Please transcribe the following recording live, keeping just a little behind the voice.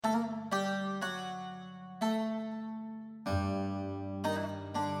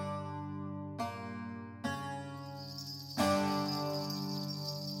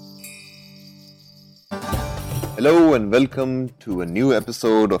Hello and welcome to a new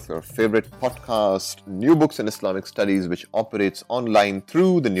episode of your favorite podcast, New Books in Islamic Studies, which operates online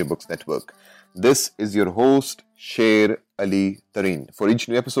through the New Books Network. This is your host, Sher Ali Tareen. For each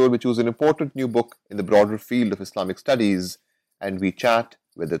new episode, we choose an important new book in the broader field of Islamic studies and we chat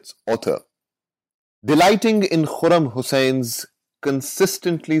with its author. Delighting in Khurram Hussain's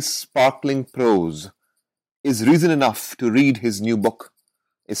consistently sparkling prose is reason enough to read his new book,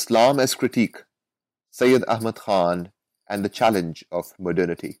 Islam as Critique, Sayyid Ahmad Khan and the Challenge of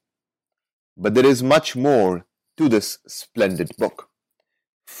Modernity. But there is much more to this splendid book,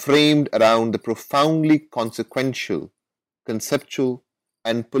 framed around the profoundly consequential, conceptual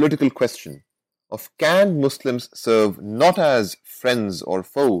and political question of can Muslims serve not as friends or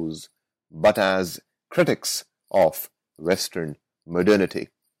foes, but as critics of Western modernity.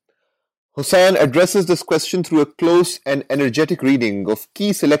 Hussain addresses this question through a close and energetic reading of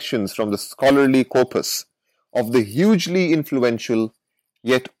key selections from the scholarly corpus of the hugely influential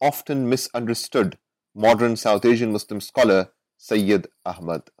yet often misunderstood modern South Asian Muslim scholar Sayyid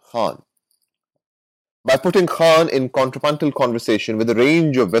Ahmad Khan. By putting Khan in contrapuntal conversation with a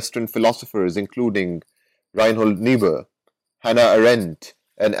range of Western philosophers including Reinhold Niebuhr, Hannah Arendt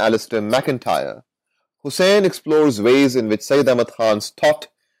and Alistair MacIntyre, Hussain explores ways in which Sayyid Ahmad Khan's thought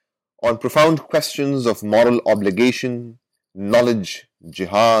on profound questions of moral obligation, knowledge,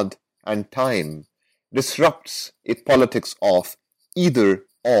 jihad, and time disrupts a politics of either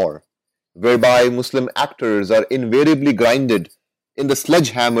or, whereby Muslim actors are invariably grinded in the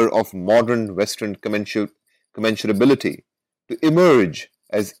sledgehammer of modern Western commensurability to emerge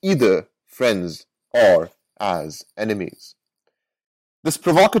as either friends or as enemies. This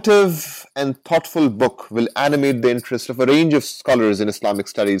provocative and thoughtful book will animate the interest of a range of scholars in Islamic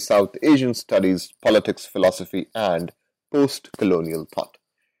studies, South Asian studies, politics, philosophy, and post-colonial thought.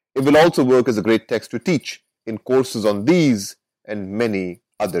 It will also work as a great text to teach in courses on these and many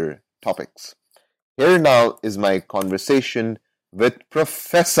other topics. Here now is my conversation with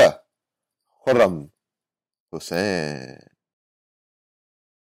Professor Khurram Hussain.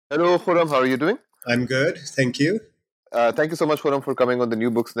 Hello, Khurram. How are you doing? I'm good. Thank you. Thank you so much, Khurram, for coming on the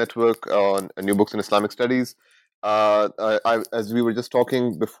New Books Network on New Books in Islamic Studies. As we were just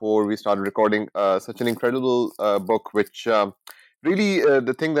talking before we started recording, such an incredible book, which really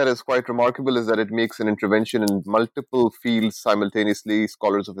the thing that is quite remarkable is that it makes an intervention in multiple fields simultaneously.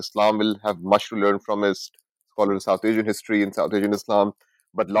 Scholars of Islam will have much to learn from it, scholars of South Asian history and South Asian Islam,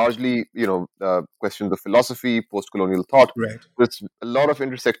 but largely, questions of philosophy, post-colonial thought. Right. There's a lot of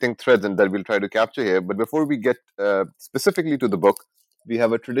intersecting threads and that we'll try to capture here. But before we get specifically to the book, we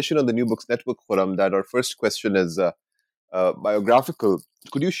have a tradition on the New Books Network, Forum, that our first question is biographical.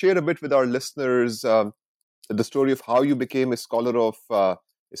 Could you share a bit with our listeners the story of how you became a scholar of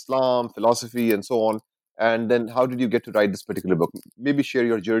Islam, philosophy, and so on? And then how did you get to write this particular book? Maybe share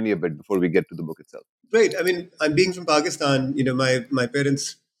your journey a bit before we get to the book itself. Great. I mean, I'm being from Pakistan. My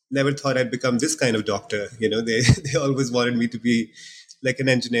parents never thought I'd become this kind of doctor. They always wanted me to be like an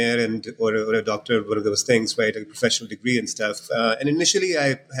engineer or a doctor, one of those things, right? A professional degree and stuff. And initially,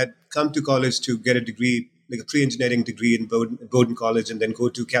 I had come to college to get a degree, like a pre-engineering degree in Bowdoin College, and then go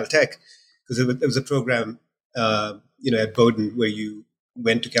to Caltech because it was a program, at Bowdoin where you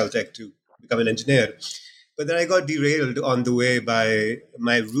went to Caltech to become an engineer. But then I got derailed on the way by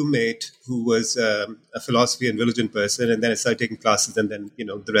my roommate, who was a philosophy and religion person. And then I started taking classes, and then,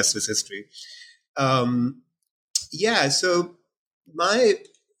 the rest was history. So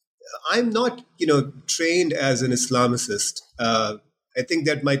I'm not, trained as an Islamicist. I think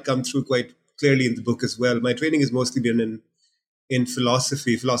that might come through quite clearly in the book as well. My training has mostly been in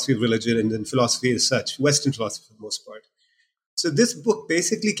philosophy of religion, and then philosophy as such, Western philosophy for the most part. So this book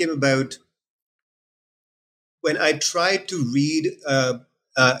basically came about when I tried to read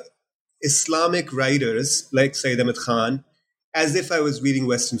Islamic writers like Sayyid Ahmad Khan as if I was reading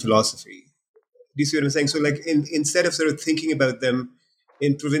Western philosophy. Do you see what I'm saying? So instead of sort of thinking about them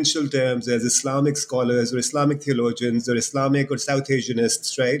in provincial terms as Islamic scholars or Islamic theologians or Islamic or South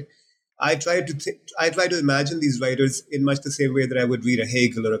Asianists, right? I try to imagine these writers in much the same way that I would read a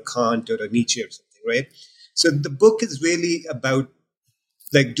Hegel or a Kant or a Nietzsche or something, right? So the book is really about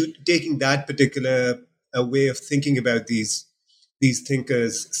taking that particular way of thinking about these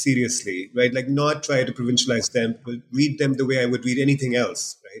thinkers seriously, right? Like not try to provincialize them, but read them the way I would read anything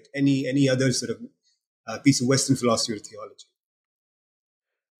else, right? Any other sort of piece of Western philosophy or theology.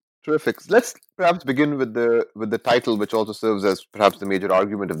 Terrific. Let's perhaps begin with the title, which also serves as perhaps the major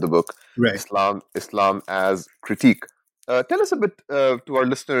argument of the book, Right. Islam as Critique. Tell us a bit to our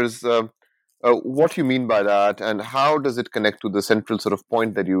listeners What you mean by that, and how does it connect to the central sort of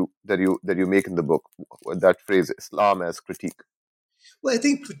point that you make in the book? That phrase, Islam as critique. Well, I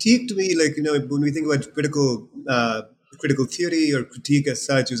think critique to me, like, when we think about critical theory or critique as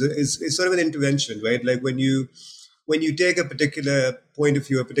such, is sort of an intervention, right? Like when you take a particular point of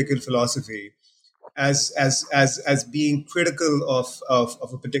view, a particular philosophy, as being critical of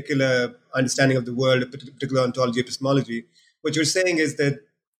a particular understanding of the world, a particular ontology, epistemology, what you're saying is that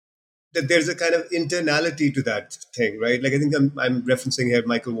there's a kind of internality to that thing, right? Like I think I'm referencing here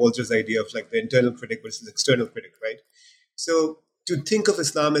Michael Walzer's idea of like the internal critic versus external critic, right? So to think of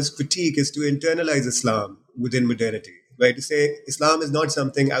Islam as critique is to internalize Islam within modernity, right? To say Islam is not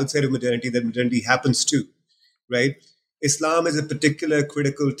something outside of modernity that modernity happens to, right? Islam is a particular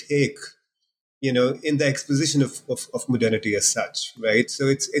critical take, in the exposition of modernity as such, right? So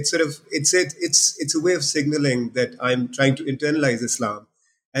it's sort of it's a way of signaling that I'm trying to internalize Islam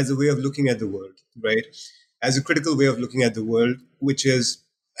as a way of looking at the world, right? As a critical way of looking at the world, which is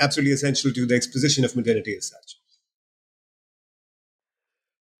absolutely essential to the exposition of modernity as such.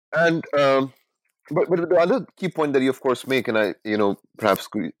 And but the other key point that you, of course, make, and perhaps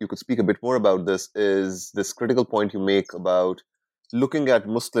you could speak a bit more about this, is this critical point you make about looking at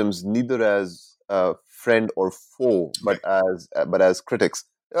Muslims neither as friend or foe, Right. but as critics.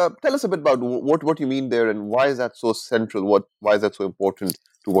 Tell us a bit about what you mean there, and why is that so central? Why is that so important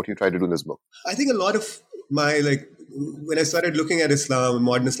to what you try to do in this book? I think a lot of my when I started looking at Islam,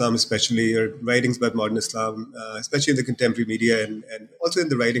 modern Islam especially, or writings about modern Islam, especially in the contemporary media and also in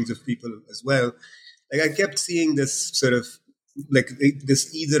the writings of people as well, like I kept seeing this sort of like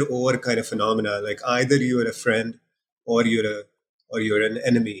this either or kind of phenomena. Like either you are a friend or you're an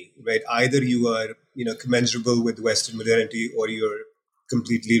enemy, right? Either you are commensurable with Western modernity or you're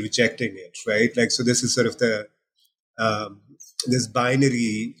completely rejecting it, right? Like so, this is sort of the um, this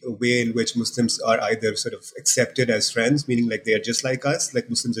binary way in which Muslims are either sort of accepted as friends, meaning like they are just like us, like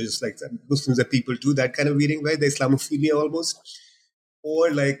Muslims are just like Muslims are people too, that kind of reading, right? The Islamophilia almost, or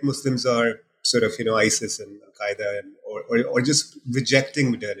like Muslims are sort of ISIS and Al Qaeda, and or just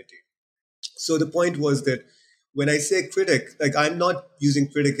rejecting modernity. So the point was that when I say critic, like I'm not using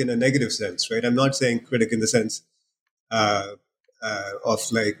critic in a negative sense, right? I'm not saying critic in the sense uh, of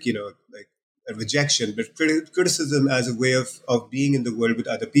like a rejection, but criticism as a way of being in the world with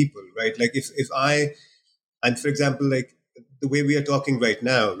other people, right? Like if I and for example, like the way we are talking right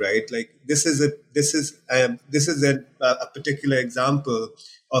now, right? Like this is a particular example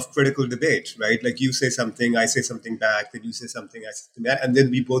of critical debate, right? Like you say something, I say something back, then you say something, I say something back, and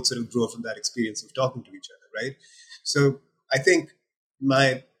then we both sort of grow from that experience of talking to each other, right? So I think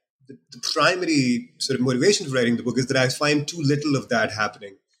my the primary sort of motivation for writing the book is that I find too little of that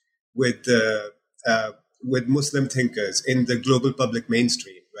happening with with Muslim thinkers in the global public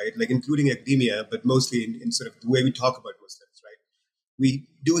mainstream, right? Like including academia, but mostly in sort of the way we talk about Muslims, right? We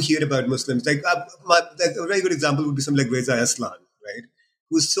do hear about Muslims. Like a very good example would be something like Reza Aslan, right?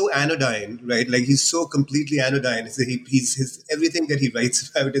 Who's so anodyne, right? Like he's so completely anodyne. He's his everything that he writes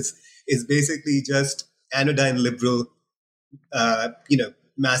about is basically just anodyne liberal,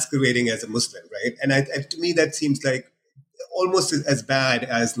 masquerading as a Muslim, right? And to me, that seems like almost as bad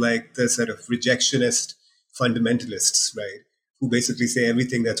as like the sort of rejectionist fundamentalists, right? Who basically say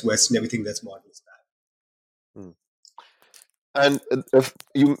everything that's Western, everything that's modern is bad. Hmm. And if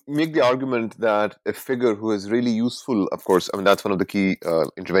you make the argument that a figure who is really useful, of course, I mean that's one of the key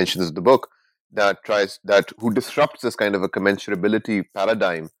interventions of the book, who disrupts this kind of a commensurability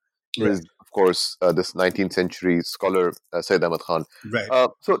paradigm, Right, is of course this 19th century scholar Sayyid Ahmad Khan. right.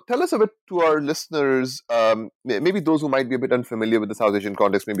 So tell us a bit to our listeners, maybe those who might be a bit unfamiliar with the South Asian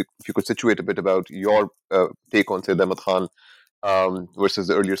context. Maybe if you could situate a bit about your take on Sayyid Ahmad Khan versus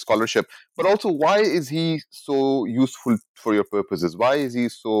the earlier scholarship, but also why is he so useful for your purposes? Why is he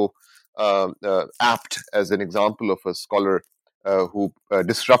so apt as an example of a scholar who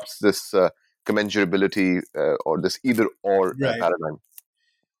disrupts this commensurability or this either or Right. paradigm?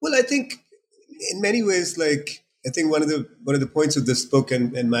 Well, I think in many ways, like I think one of the points of this book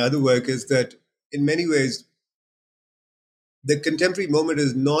and my other work is that in many ways the contemporary moment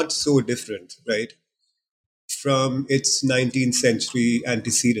is not so different, right, from its 19th century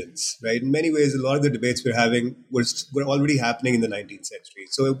antecedents, right? In many ways, a lot of the debates we're having were already happening in the 19th century.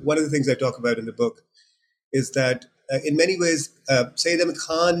 So one of the things I talk about in the book is that in many ways, Sayyid Ahmad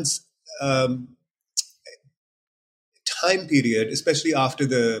Khan's time period, especially after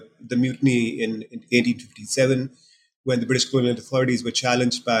the mutiny in 1857, when the British colonial authorities were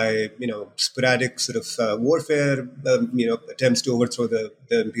challenged by sporadic sort of warfare, attempts to overthrow the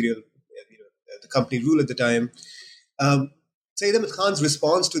imperial, the company rule at the time. Um, Sayyid Ahmad Khan's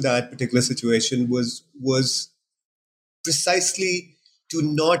response to that particular situation was precisely to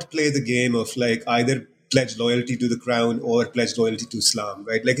not play the game of like either pledge loyalty to the crown or pledge loyalty to Islam,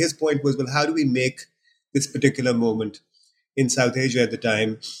 right? Like his point was, well, how do we make this particular moment in South Asia at the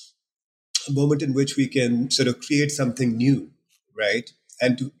time a moment in which we can sort of create something new, right?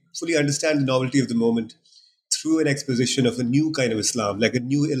 And to fully understand the novelty of the moment through an exposition of a new kind of Islam, like a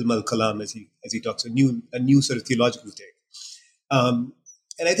new ilm al kalam, as he talks, a new sort of theological take.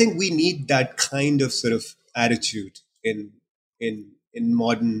 And I think we need that kind of sort of attitude in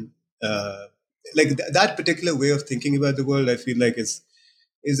modern, that particular way of thinking about the world. I feel like is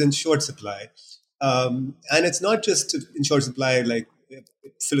in short supply, and it's not just in short supply like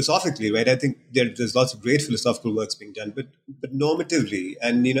philosophically, right? I think there's lots of great philosophical works being done, but normatively,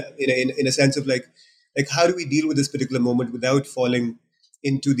 and in a sense of like how do we deal with this particular moment without falling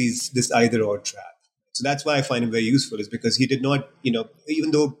into this either or trap? So that's why I find him very useful, is because he did not,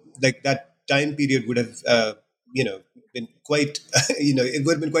 even though like that time period would have, been quite, it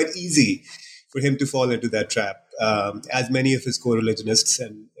would have been quite easy for him to fall into that trap, as many of his co-religionists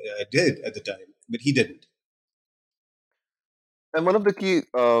did at the time, but he didn't. And one of the key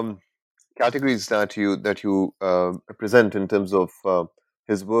categories that you present in terms of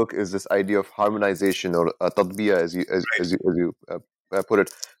his work is this idea of harmonization or tadbiya, as you put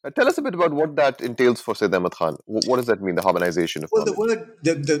it. Tell us a bit about what that entails for Sayyid Ahmad Khan. What does that mean, the harmonization of Well, the knowledge?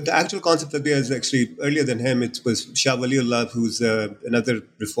 word, the actual concept of is actually earlier than him. It was Shah Waliullah, who's another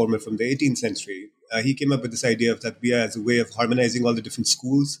reformer from the 18th century. He came up with this idea of tatbiya as a way of harmonizing all the different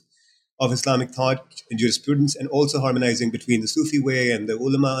schools of Islamic thought and jurisprudence, and also harmonizing between the Sufi way and the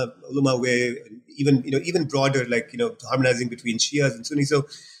ulama way, and even broader, like harmonizing between Shias and Sunnis. So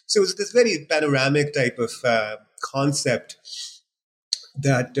it was this very panoramic type of concept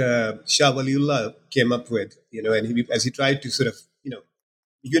that Shah Waliullah came up with, and as he tried to sort of,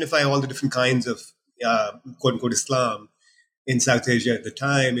 unify all the different kinds of quote unquote Islam in South Asia at the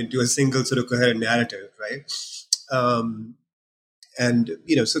time into a single sort of coherent narrative, right? Um, and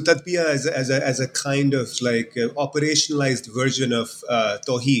so tatbiya as a kind of like operationalized version of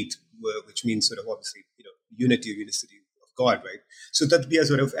Tawheed, which means sort of obviously unity or unicity of God, right? So tatbiya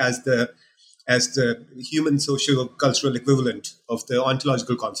sort of as the human social cultural equivalent of the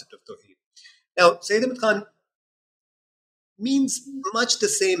ontological concept of Tawheed. Now, Sayyid Ahmad Khan means much the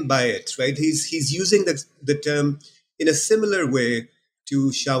same by it, right? He's using the term in a similar way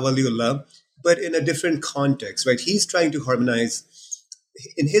to Shah Waliullah, but in a different context, right? He's trying to harmonize,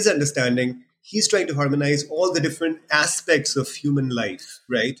 in his understanding, he's trying to harmonize all the different aspects of human life,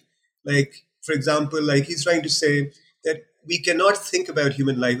 right? Like, for example, like he's trying to say that we cannot think about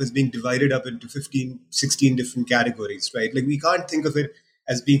human life as being divided up into 15, 16 different categories, right? Like we can't think of it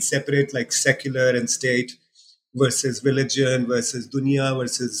as being separate, like secular and state versus religion versus dunya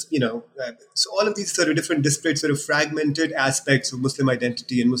versus, so all of these sort of different disparate sort of fragmented aspects of Muslim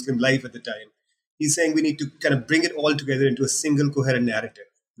identity and Muslim life at the time. He's saying we need to kind of bring it all together into a single coherent narrative,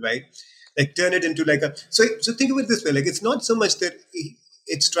 right? Like turn it into like a, so think of it this way, like it's not so much that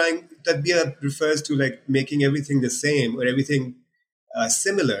it's trying, that Bia refers to like making everything the same or everything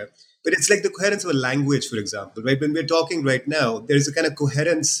similar, but it's like the coherence of a language, for example, right? When we're talking right now, there's a kind of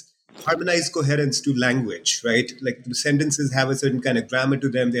coherence, harmonized coherence to language, right? Like the sentences have a certain kind of grammar to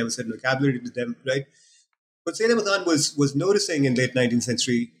them, they have a certain vocabulary to them, right? What Sayyid Ahmad Khan was noticing in late 19th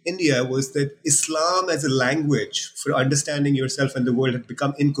century India was that Islam as a language for understanding yourself and the world had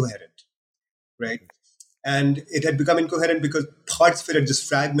become incoherent, right? And it had become incoherent because parts of it had just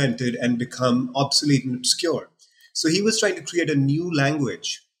fragmented and become obsolete and obscure. So he was trying to create a new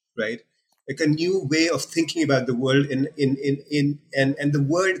language, right? Like a new way of thinking about the world and the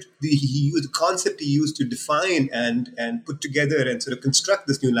word he used, the concept he used to define and put together and sort of construct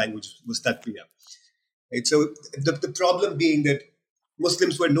this new language was tatbiya. Right? So the problem being that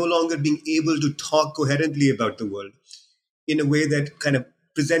Muslims were no longer being able to talk coherently about the world in a way that kind of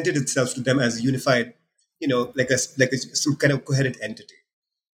presented itself to them as unified, like some kind of coherent entity.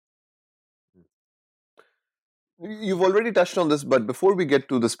 You've already touched on this, but before we get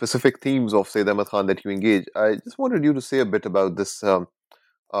to the specific themes of Sayyid Ahmad Khan that you engage, I just wanted you to say a bit about this sort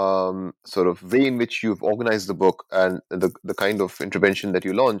of way in which you've organized the book and the kind of intervention that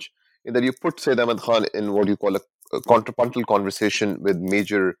you launch, in that you put Sayyid Ahmad Khan in what you call a contrapuntal conversation with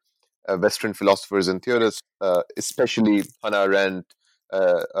major Western philosophers and theorists, especially Hannah Arendt,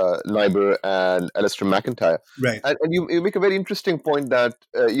 Niebuhr, and Alistair McIntyre. Right, And you make a very interesting point that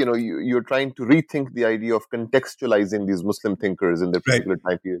you're trying to rethink the idea of contextualizing these Muslim thinkers in their right. particular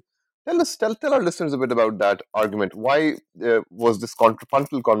time period. Tell our listeners a bit about that argument. Why was this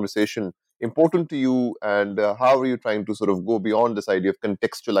contrapuntal conversation important to you, and how are you trying to sort of go beyond this idea of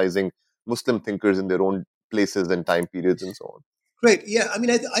contextualizing Muslim thinkers in their own places and time periods and so on? Right. Yeah. I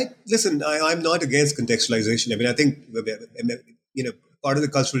mean, I listen. I'm not against contextualization. I mean, I think you know part of the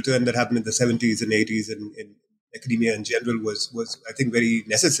cultural turn that happened in the 70s and 80s in academia in general was I think very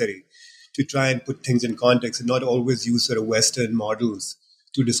necessary to try and put things in context and not always use sort of Western models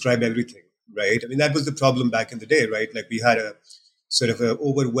to describe everything. Right. I mean, that was the problem back in the day. Right. Like we had a sort of a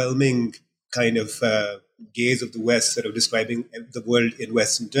overwhelming kind of gaze of the West, sort of describing the world in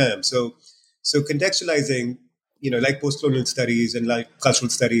Western terms. So contextualizing, like post-colonial studies and like cultural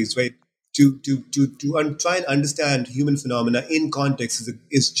studies, right? Try and understand human phenomena in context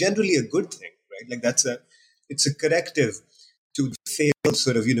is generally a good thing, right? Like it's a corrective to the failed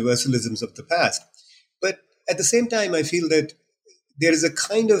sort of universalisms of the past. But at the same time, I feel that there is a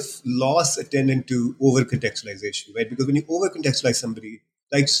kind of loss attendant to over contextualization, right? Because when you over contextualize somebody,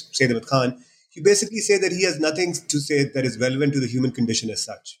 like Sayyid Ahmad Khan, you basically say that he has nothing to say that is relevant to the human condition as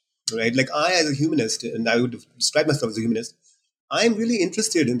such, right? Like I, as a humanist, and I would describe myself as a humanist, I'm really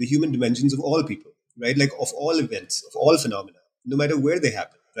interested in the human dimensions of all people, right? Like of all events, of all phenomena, no matter where they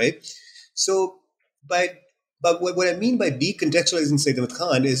happen, right? So, by but what I mean by decontextualizing Sayyid Ahmad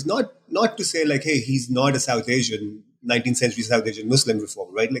Khan is not to say like, hey, he's not a South Asian, 19th century South Asian Muslim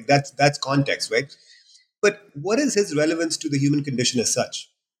reformer, right? Like that's context, right? But what is his relevance to the human condition as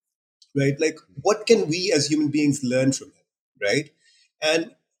such, right? Like what can we as human beings learn from him, right?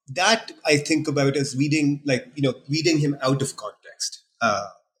 And that I think about as reading, like, reading him out of context.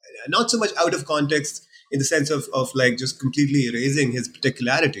 Not so much out of context in the sense of like just completely erasing his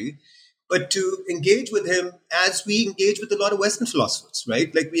particularity, but to engage with him as we engage with a lot of Western philosophers,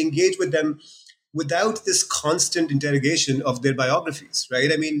 right? Like we engage with them without this constant interrogation of their biographies,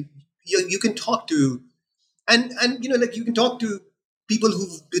 right? I mean, you can talk to, and like you can talk to people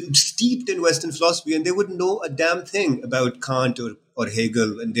who've been steeped in Western philosophy and they wouldn't know a damn thing about Kant or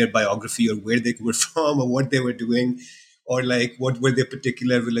Hegel and their biography or where they were from or what they were doing or like what were their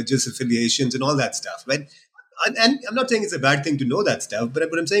particular religious affiliations and all that stuff, right? And I'm not saying it's a bad thing to know that stuff, but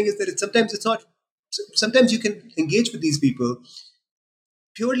what I'm saying is that sometimes it's not. Sometimes you can engage with these people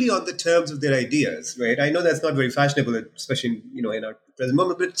purely on the terms of their ideas, right? I know that's not very fashionable, especially in our present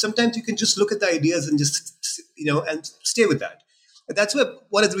moment. But sometimes you can just look at the ideas and just and stay with that. And that's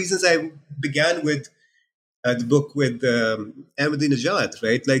one of the reasons I began with the book with Ahmadinejad,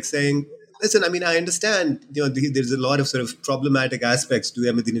 right? Like saying, listen, I mean, I understand there's a lot of sort of problematic aspects to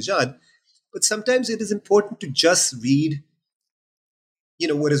Ahmadinejad, but sometimes it is important to just read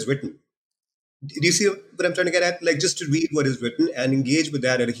what is written. Do you see what I'm trying to get at? Like just to read what is written and engage with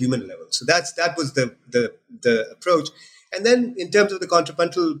that at a human level. So that was the approach. And then in terms of the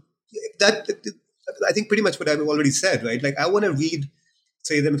contrapuntal, that I think pretty much what I've already said, right? Like I want to read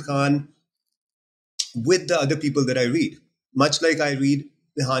Sayyid Ahmad Khan with the other people that I read, much like I read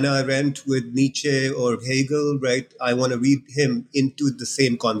Hannah Arendt with Nietzsche or Hegel, right? I want to read him into the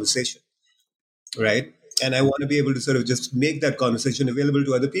same conversation, right? And I want to be able to sort of just make that conversation available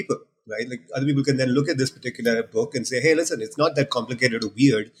to other people, right? Like other people can then look at this particular book and say, hey, listen, it's not that complicated or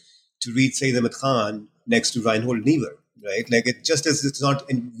weird to read Sayyid Ahmad Khan next to Reinhold Niebuhr, right? Like it just as it's not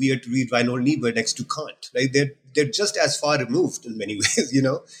weird to read Reinhold Niebuhr next to Kant, right? They're just as far removed in many ways,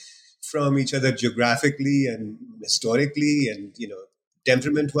 from each other geographically and historically and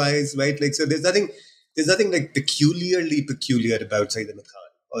temperament wise, right? Like so there's nothing like peculiarly peculiar about Sayyid Ahmad Khan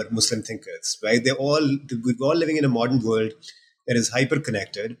or Muslim thinkers, right? We're all living in a modern world that is hyper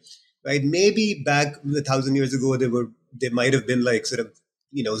connected, right? Maybe back 1,000 years ago, there might have been like sort of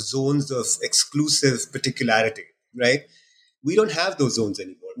zones of exclusive particularity, right? We don't have those zones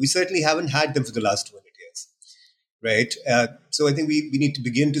anymore. We certainly haven't had them for the last 200 years, right? So I think we need to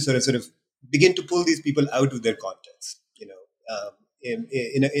begin to sort of begin to pull these people out of their context,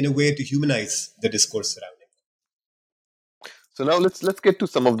 in a way to humanize the discourse surrounding. So now let's get to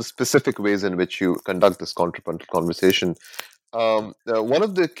some of the specific ways in which you conduct this contrapuntal conversation. One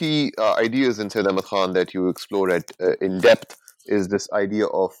of the key ideas in Sayyid Ahmad Khan that you explore at in depth is this idea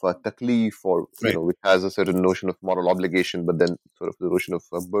of taklif, or Right. which has a certain notion of moral obligation, but then sort of the notion of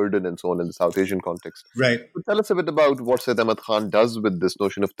burden and so on in the South Asian context. Right. So tell us a bit about what Sayyid Ahmad Khan does with this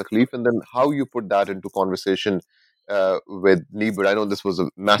notion of taklif, and then how you put that into conversation with Niebuhr. I know this was a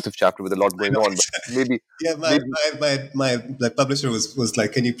massive chapter with a lot I going know. on, but maybe Yeah, maybe my publisher was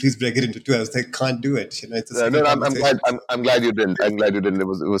like, "Can you please break it into two?" I was like, "Can't do it. It's a No, single no, I'm conversation." glad. I'm glad you didn't. I'm glad you didn't. It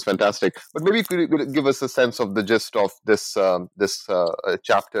was fantastic. But maybe could you give us a sense of the gist of this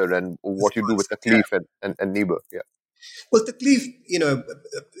chapter and what you do with Yeah. Taklif and Niebuhr. Yeah. Well, Taklif,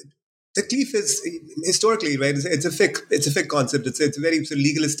 Taklif is historically, right. It's a fiqh concept. It's a very sort of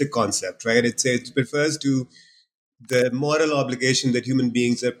legalistic concept, right. It refers to the moral obligation that human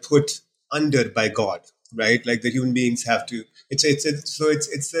beings are put under by God, right? Like the human beings have to. It's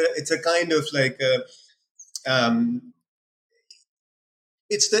a kind of like a, um,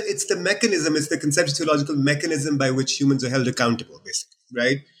 it's the mechanism, it's the conceptual theological mechanism by which humans are held accountable, basically,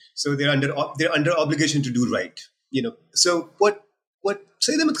 right? So they're under obligation to do right, you know. So what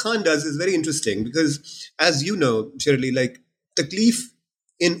Sayyid Ahmad Khan does is very interesting because, as you know, Shirley, like taklif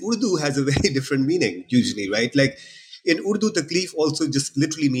in Urdu has a very different meaning usually, right? Like in Urdu, taklif also just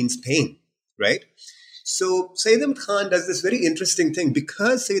literally means pain, right? So Sayyid Ahmad Khan does this very interesting thing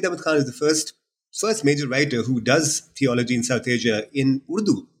because Sayyid Ahmad Khan is the first major writer who does theology in South Asia in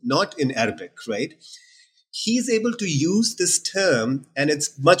Urdu, not in Arabic, right? He's able to use this term and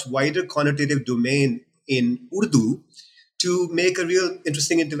its much wider connotative domain in Urdu to make a real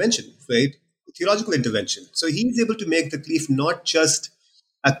interesting intervention, right? Theological intervention. So he's able to make the taklif not just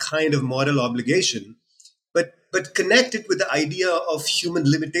a kind of moral obligation, but connect it with the idea of human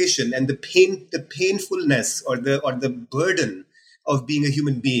limitation and the painfulness or the burden of being a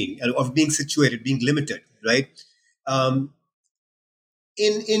human being and of being situated, being limited, right? Um,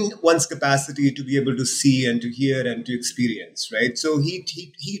 in one's capacity to be able to see and to hear and to experience, right? So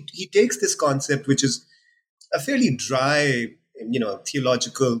he takes this concept, which is a fairly dry,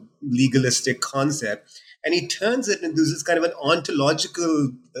 theological, legalistic concept, and he turns it into this kind of an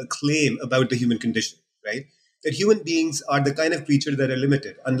ontological claim about the human condition, right? That human beings are the kind of creature that are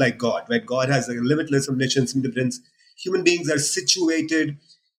limited, unlike God, right? God has a limitless omniscience, omnipotence. Human beings are situated,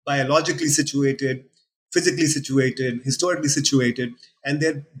 biologically situated, physically situated, historically situated, and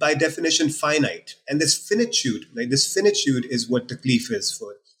they're by definition finite. And this finitude, right? This finitude is what taklif is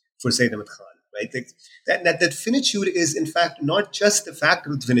for Sayyid Ahmad Khan, right? That finitude is in fact not just the fact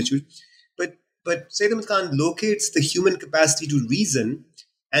of finitude, but Sayyid Ahmad Khan locates the human capacity to reason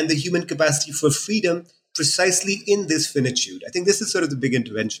and the human capacity for freedom precisely in this finitude. I think this is sort of the big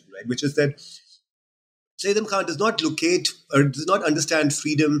intervention, right? Which is that Sayyid Ahmad Khan does not locate or does not understand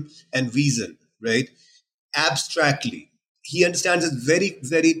freedom and reason, right? Abstractly. He understands it very,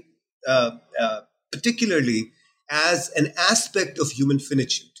 very particularly as an aspect of human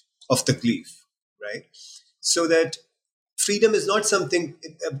finitude, of taklif, right? So that freedom is not something,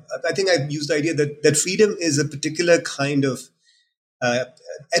 I think I've used the idea that freedom is a particular kind of uh,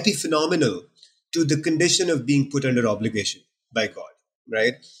 epiphenomenal to the condition of being put under obligation by God,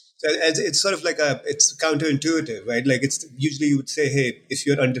 right? So it's sort of like it's counterintuitive, right? Like it's usually you would say, hey, if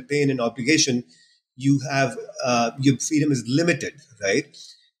you're under pain and obligation, you have your freedom is limited, right?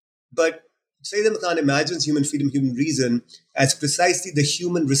 But Sayyid Khan imagines human freedom, human reason as precisely the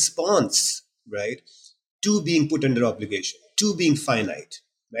human response, right, to being put under obligation, to being finite,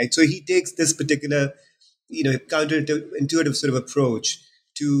 right? So he takes this particular, counterintuitive sort of approach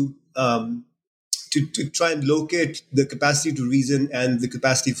to to try and locate the capacity to reason and the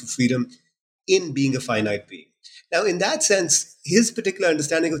capacity for freedom in being a finite being. Now, in that sense, his particular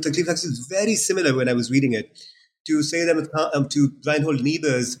understanding of taklif is very similar when I was reading it to say that to Reinhold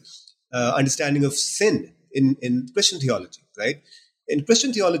Niebuhr's understanding of sin in Christian theology, right? In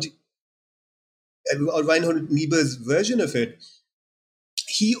Christian theology, or Reinhold Niebuhr's version of it,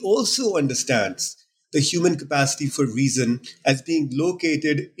 he also understands the human capacity for reason as being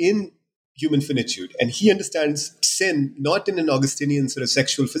located in human finitude. And he understands sin not in an Augustinian sort of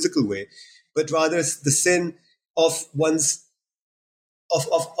sexual, physical way, but rather the sin of one's of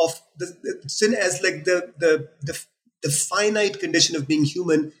the sin as like the finite condition of being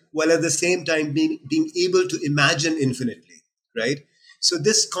human, while at the same time being able to imagine infinitely, right? So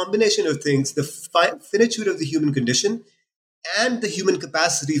this combination of things, the finitude of the human condition and the human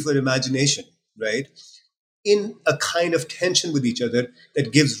capacity for imagination, right, in a kind of tension with each other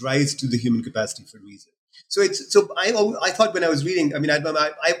that gives rise to the human capacity for reason. So I thought when I was reading, I mean,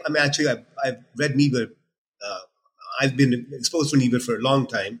 I'm actually I've read Niebuhr. Uh, I've been exposed to Niebuhr for a long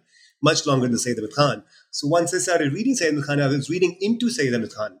time, much longer than Sayyid Ahmad Khan. So once I started reading Sayyid Ahmad Khan, I was reading into Sayyid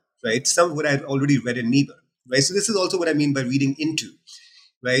Ahmad Khan, right? Some of what I'd already read in Niebuhr, right? So this is also what I mean by reading into,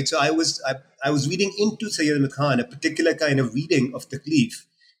 right? So I was reading into Sayyid Ahmad Khan, a particular kind of reading of taklif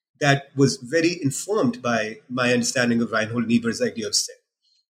that was very informed by my understanding of Reinhold Niebuhr's idea of sin.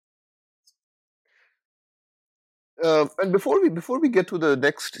 And before we get to the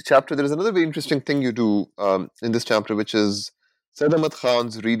next chapter, there is another very interesting thing you do in this chapter, which is Said Ahmad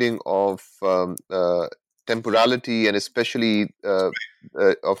Khan's reading of temporality and especially of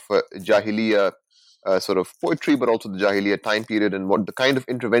Jahiliyyah sort of poetry, but also the Jahiliyyah time period and what the kind of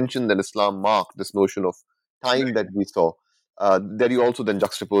intervention that Islam marked, this notion of time that we saw. that you also then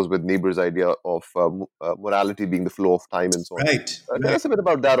juxtapose with Niebuhr's idea of morality being the flow of time and so on. Right, Tell right. us a bit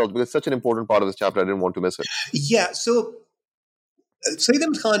about that also, because it's such an important part of this chapter. I didn't want to miss it. Yeah. So Sayyid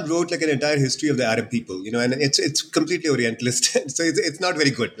Ahmad Khan wrote like an entire history of the Arab people, and it's completely Orientalist, so it's not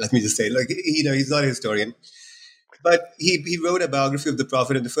very good. Let me just say, like, he's not a historian, but he wrote a biography of the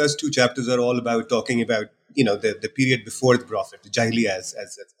Prophet, and the first two chapters are all about talking about the period before the Prophet, the Jahiliyyah as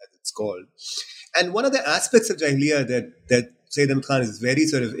it's called. And one of the aspects of Jahiliyyah that Sayyid Ahmad Khan is very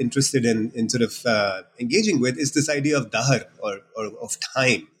sort of interested in sort of engaging with is this idea of dahar or of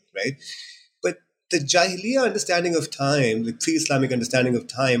time, right? But the Jahiliyyah understanding of time, the pre-Islamic understanding of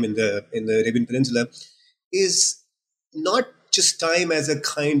time in the Arabian Peninsula, is not just time as a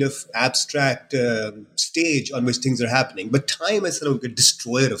kind of abstract stage on which things are happening, but time as sort of a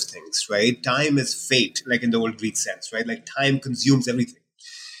destroyer of things, right? Time is fate, like in the old Greek sense, right? Like time consumes everything,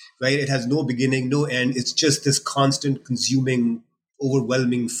 right? It has no beginning, no end. It's just this constant consuming,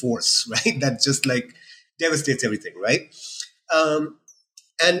 overwhelming force, right? That just like devastates everything, right? Um,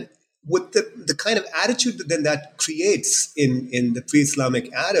 and what the kind of attitude that then that creates in the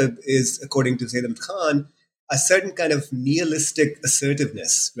pre-Islamic Arab is, according to Sayyid Ahmad Khan, a certain kind of nihilistic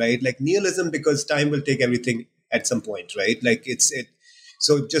assertiveness, right? Like nihilism, because time will take everything at some point, right? Like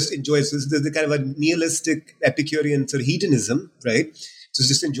so just enjoy. So there's the kind of a nihilistic Epicurean sort of hedonism, right? So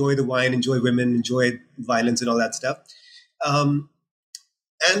just enjoy the wine, enjoy women, enjoy violence, and all that stuff. Um,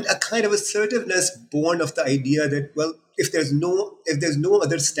 and a kind of assertiveness born of the idea that, well, if there's no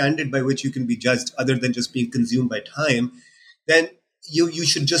other standard by which you can be judged other than just being consumed by time, then you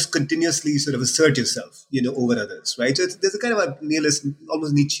should just continuously sort of assert yourself, over others, right? So there's a kind of a nihilist,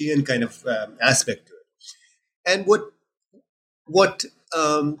 almost Nietzschean kind of aspect to it. And what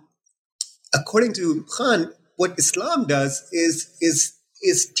according to Khan, what Islam does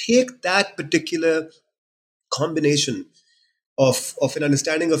is take that particular combination of an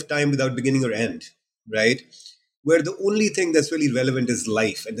understanding of time without beginning or end, right? Where the only thing that's really relevant is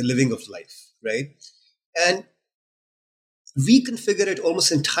life and the living of life, right? And reconfigure it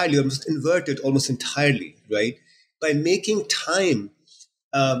almost entirely, almost invert it almost entirely, right? By making time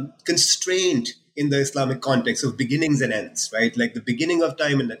constrained in the Islamic context of beginnings and ends, right? Like the beginning of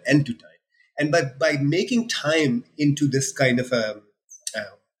time and the end to time. And by making time into this kind of uh,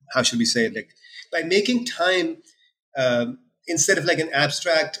 how should we say it? Like by making time instead of like an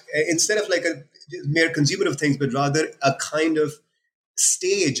abstract, instead of like a mere consumer of things, but rather a kind of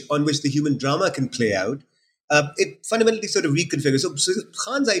stage on which the human drama can play out, it fundamentally sort of reconfigures. So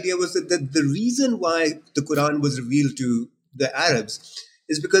Khan's idea was that the reason why the Quran was revealed to the Arabs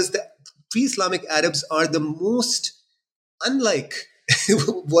is because the pre-Islamic Arabs are the most unlike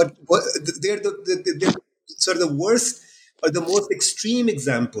what they're sort of the worst or the most extreme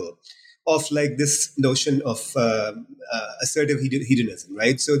example of like this notion of assertive hedonism,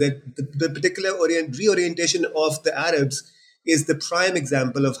 right? So that the particular reorientation of the Arabs is the prime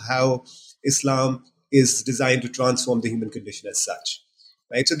example of how Islam is designed to transform the human condition as such,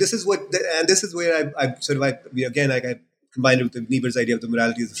 right? So this is and this is where I sort of again like I combined it with the Niebuhr's idea of the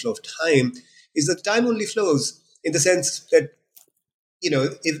morality as the flow of time, is that time only flows in the sense that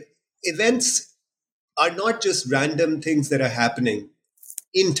if events are not just random things that are happening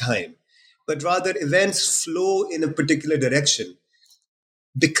in time, but rather events flow in a particular direction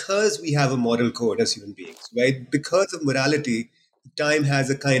because we have a moral code as human beings, right? Because of morality, time has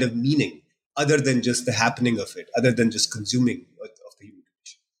a kind of meaning other than just the happening of it, other than just consuming of the human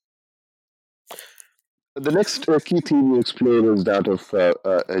condition. The next key theme you explore is that of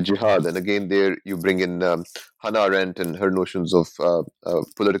jihad, and again, there you bring in Hannah Arendt and her notions of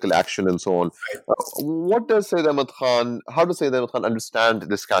political action and so on. Right? What does Sayyid Ahmad Khan? How does Sayyid Ahmad Khan understand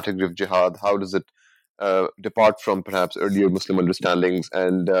this category of jihad? How does it depart from perhaps earlier Muslim understandings,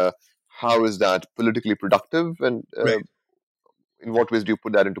 and how is that politically productive? And Right. in what ways do you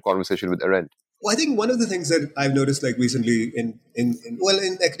put that into conversation with Arendt? Well, I think one of the things that I've noticed, like recently in well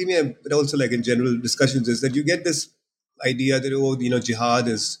in academia, but also like in general discussions, is that you get this idea that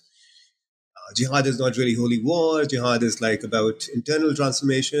jihad is not really holy war. Jihad is like about internal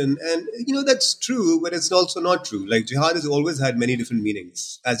transformation, and that's true, but it's also not true. Like jihad has always had many different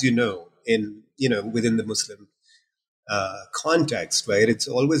meanings, as you know, in within the Muslim context, right? It's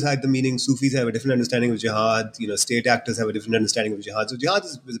always had the meaning. Sufis have a different understanding of jihad. State actors have a different understanding of jihad. So jihad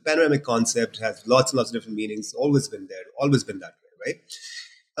is a panoramic concept, has lots and lots of different meanings. Always been there, always been that way, right?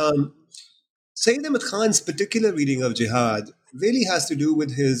 Sayyid Ahmad Khan's particular reading of jihad really has to do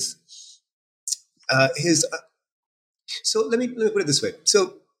with his. So let me put it this way.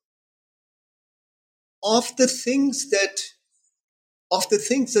 So of the things that of the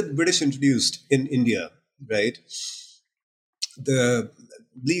things that British introduced in India, right? the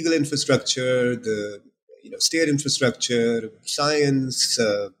legal infrastructure, the state infrastructure, science,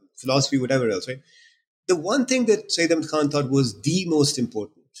 philosophy, whatever else, right? The one thing that Sayyid Ahmad Khan thought was the most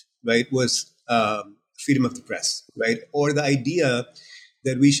important, right, was freedom of the press, right, or the idea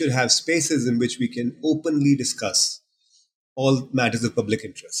that we should have spaces in which we can openly discuss all matters of public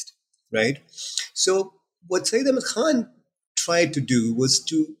interest, right? So what Sayyid Ahmad Khan tried to do was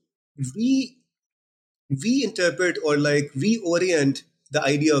to re reinterpret or like reorient the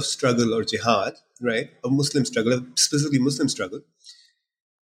idea of struggle or jihad, right, of Muslim struggle, specifically Muslim struggle,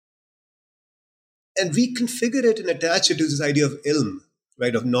 and reconfigure it and attach it to this idea of ilm,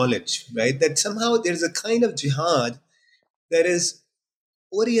 right, of knowledge, right, that somehow there's a kind of jihad that is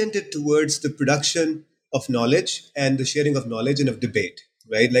oriented towards the production of knowledge and the sharing of knowledge and of debate,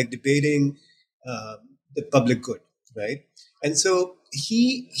 right, like debating um, the public good, right? And so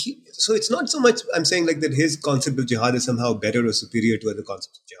so it's not so much I'm saying like that his concept of jihad is somehow better or superior to other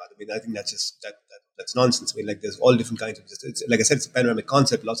concepts of jihad. I mean, I think that's just that's nonsense. I mean, like there's all different kinds of it's, like I said, it's a panoramic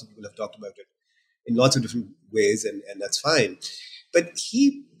concept. Lots of people have talked about it in lots of different ways, and that's fine. But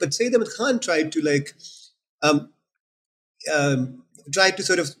Sayyid Ahmad Khan tried to like um, tried to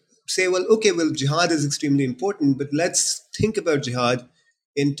sort of say, well, okay, well, jihad is extremely important, but let's think about jihad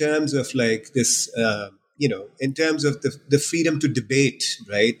in terms of like this, in terms of the freedom to debate,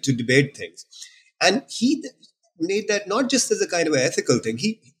 right, to debate things. And he made that not just as a kind of an ethical thing.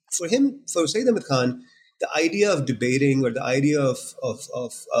 For Sayyid Ahmad Khan, the idea of debating or the idea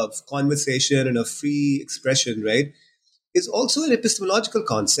of conversation and of free expression, right, is also an epistemological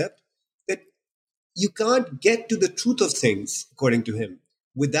concept that you can't get to the truth of things, according to him,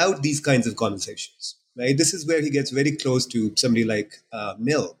 without these kinds of conversations. Right? This is where he gets very close to somebody like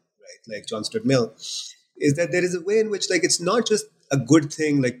Mill, right? Like John Stuart Mill, is that there is a way in which, like, it's not just a good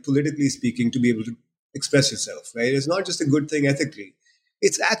thing, like politically speaking, to be able to express yourself. Right? It's not just a good thing ethically.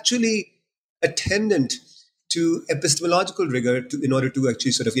 It's actually attendant to epistemological rigor in order to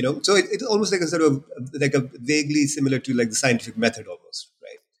actually sort of So it's almost like a sort of like a vaguely similar to like the scientific method almost,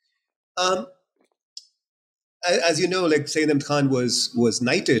 right? As you know, like Sayyid Ahmad Khan was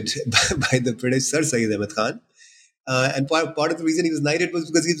knighted by the British Sir Sayyid Ahmad Khan, and part of the reason he was knighted was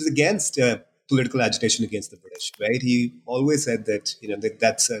because he was against political agitation against the British. Right? He always said that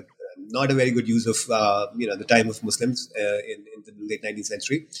that's not a very good use of the time of Muslims in the late 19th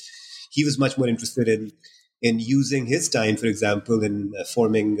century. He was much more interested in using his time, for example, in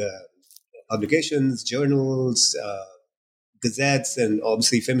forming publications, journals, gazettes, and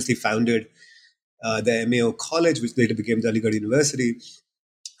obviously famously founded the MAO College, which later became the Aligarh University.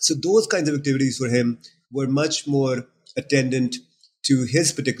 So those kinds of activities for him were much more attendant to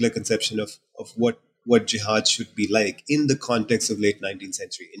his particular conception of what jihad should be like in the context of late 19th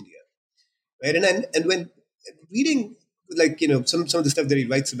century India. Right? And when reading some of the stuff that he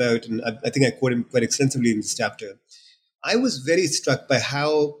writes about, and I think I quote him quite extensively in this chapter, I was very struck by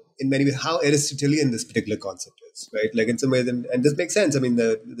how, in many ways, how Aristotelian this particular concept is, right? Like in some ways, and this makes sense. I mean,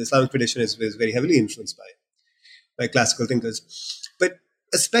 the Islamic tradition is very heavily influenced by classical thinkers, but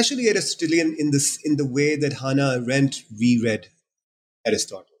especially Aristotelian in the way that Hannah Arendt reread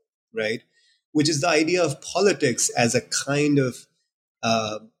Aristotle, right? Which is the idea of politics as a kind of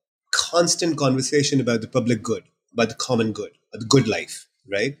uh, constant conversation about the public good, about the common good, about the good life,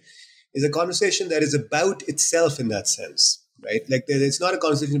 right? Is a conversation that is about itself in that sense, right? Like it's not a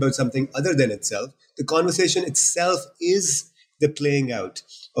conversation about something other than itself. The conversation itself is the playing out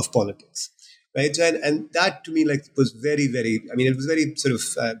of politics, right? So, and that to me like was very, very. I mean, it was very sort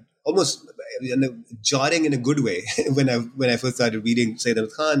of almost jarring in a good way when I first started reading Sayyid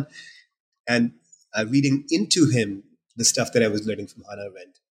Ahmad Khan and reading into him the stuff that I was learning from Hannah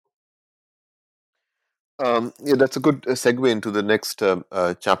Arendt. Yeah, that's a good segue into the next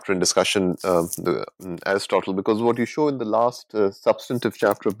chapter in discussion, Aristotle, because what you show in the last substantive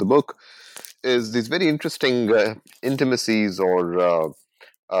chapter of the book is these very interesting intimacies or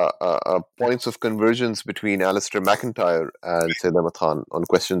points of convergence between Alistair MacIntyre and Sayyid Ahmad Khan on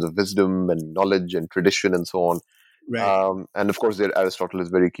questions of wisdom and knowledge and tradition and so on. Right. And of course, Aristotle is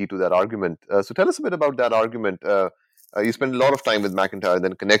very key to that argument. So tell us a bit about that argument. You spend a lot of time with MacIntyre,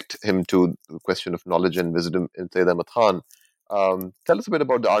 then connect him to the question of knowledge and wisdom in Sayyid Ahmad Khan. Tell us a bit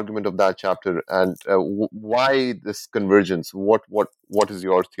about the argument of that chapter and why this convergence. What is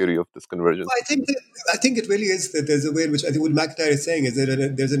your theory of this convergence? I think it really is that there's a way in which I think what MacIntyre is saying is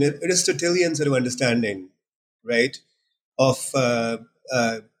that there's an Aristotelian sort of understanding, right, of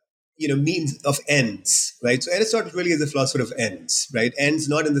means of ends, right? So Aristotle really is a philosopher of ends, right? Ends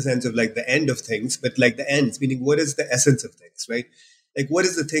not in the sense of like the end of things, but like the ends, meaning what is the essence of things, right? Like what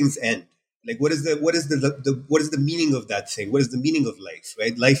is the thing's end, Like what is the meaning of that thing? What is the meaning of life?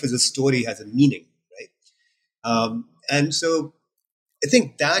 Right? Life as a story has a meaning, right? And so I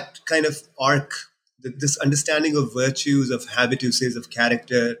think that kind of arc, this understanding of virtues, of habitudes, of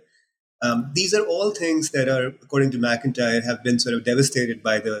character, these are all things that are, according to McIntyre, have been sort of devastated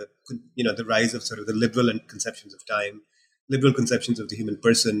by the rise of sort of the liberal conceptions of time, liberal conceptions of the human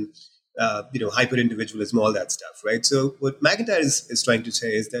person, hyper individualism, all that stuff, right? So what McIntyre is trying to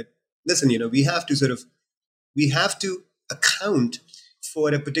say is that, listen, we have to account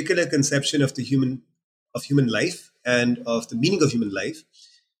for a particular conception of human life and of the meaning of human life,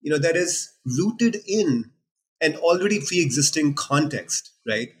 that is rooted in an already pre-existing context,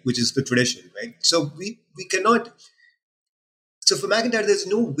 right, which is the tradition, right? So we cannot. So for McIntyre, there's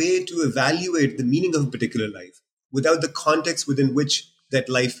no way to evaluate the meaning of a particular life without the context within which that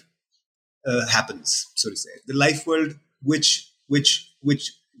life happens, so to say, the life world which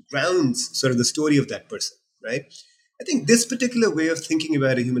grounds sort of the story of that person, right? I think this particular way of thinking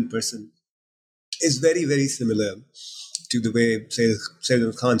about a human person is very, very similar to the way, say,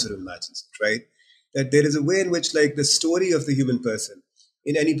 Sayyid Khan sort of imagines it, right? That there is a way in which, like, the story of the human person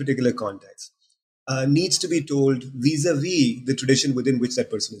in any particular context needs to be told vis-a-vis the tradition within which that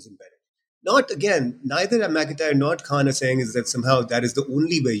person is embedded. Not again, neither McIntyre nor Khan are saying is that somehow that is the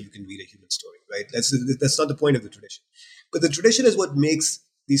only way you can read a human story, right? That's not the point of the tradition. But the tradition is what makes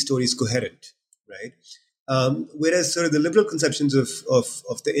these stories coherent, right? Whereas sort of the liberal conceptions of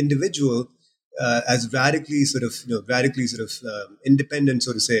the individual as radically sort of independent,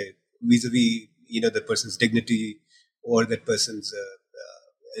 so to say, vis-a-vis the person's dignity or that person's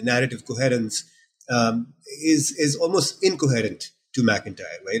narrative coherence, is almost incoherent to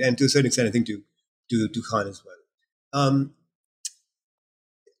McIntyre, right? And to a certain extent, I think to Khan as well.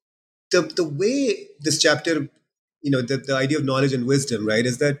 The way this chapter, the idea of knowledge and wisdom, right,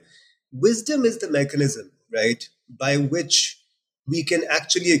 is that wisdom is the mechanism, right, by which we can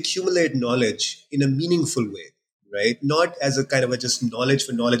actually accumulate knowledge in a meaningful way, right? Not as a kind of a just knowledge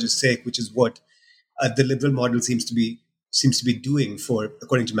for knowledge's sake, which is what the liberal model seems to be doing for,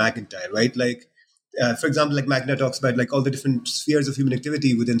 according to McIntyre, right? Like, for example, like McIntyre talks about like all the different spheres of human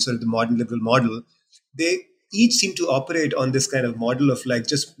activity within sort of the modern liberal model. They each seem to operate on this kind of model of like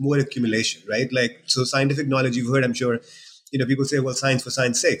just more accumulation, right? Like, so scientific knowledge, you've heard, I'm sure, people say, well, science for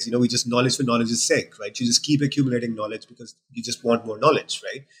science sake, we just knowledge for knowledge's sake, right? You just keep accumulating knowledge because you just want more knowledge,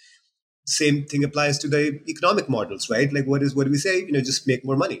 right? Same thing applies to the economic models, right? Like, what do we say? Just make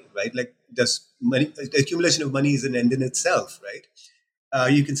more money, right? Like, just money, accumulation of money is an end in itself, right?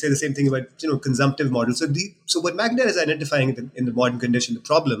 You can say the same thing about consumptive models. So what McIntyre is identifying in the modern condition, the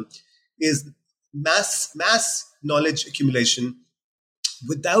problem is mass knowledge accumulation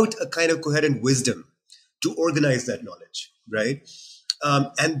without a kind of coherent wisdom to organize that knowledge, right?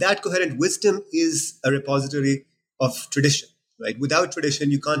 And that coherent wisdom is a repository of tradition, right? Without tradition,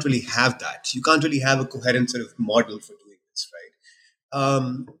 you can't really have that. You can't really have a coherent sort of model for doing this,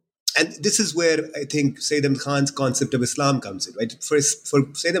 right? And this is where I think Sayyid Ahmad Khan's concept of Islam comes in, right? For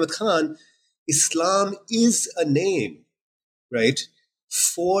Sayyid Ahmad Khan, Islam is a name, right,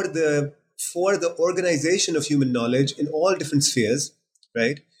 for the organization of human knowledge in all different spheres,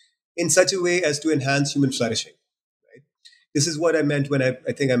 right, in such a way as to enhance human flourishing. Right? This is what I meant when I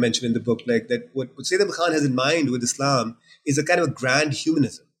think I mentioned in the book, like that what Sayyid Ahmad Khan has in mind with Islam is a kind of a grand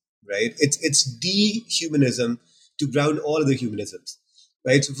humanism, right? It's the humanism to ground all other humanisms,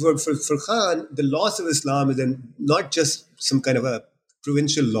 right? So for Khan, the loss of Islam is then not just some kind of a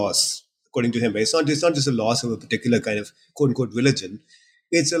provincial loss, according to him. Right? It's not just a loss of a particular kind of quote unquote religion.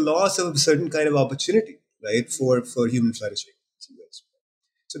 It's a loss of a certain kind of opportunity, right, for human flourishing.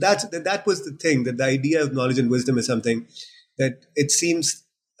 So that was the thing, that the idea of knowledge and wisdom is something that it seems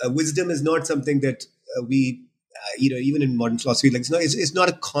wisdom is not something that we, even in modern philosophy, like it's not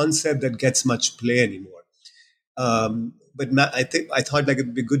a concept that gets much play anymore. But I thought like it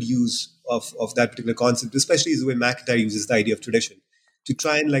would be good use of that particular concept, especially the way McIntyre uses the idea of tradition to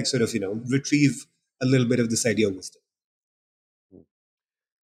try and like sort of retrieve a little bit of this idea of wisdom.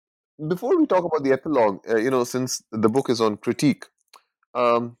 Before we talk about the epilogue, since the book is on critique,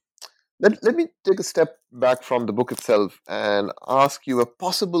 um, let me take a step back from the book itself and ask you a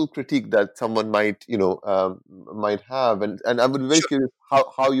possible critique that someone might have, and I would be very Sure. curious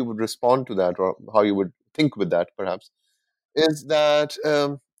how you would respond to that, or how you would think with that. Perhaps is that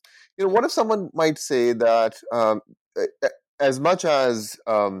what if someone might say that as much as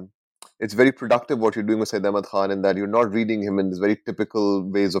it's very productive what you're doing with Sayyid Ahmad Khan, and that you're not reading him in this very typical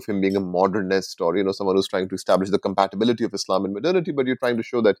ways of him being a modernist, or someone who's trying to establish the compatibility of Islam and modernity, but you're trying to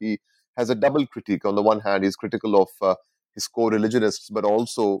show that he has a double critique. On the one hand, he's critical of his co-religionists, but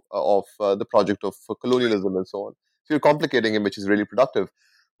also of the project of colonialism and so on. So you're complicating him, which is really productive.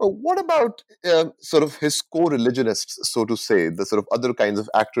 But what about sort of his co-religionists, so to say, the sort of other kinds of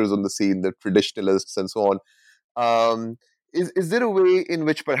actors on the scene, the traditionalists and so on? Um, is there a way in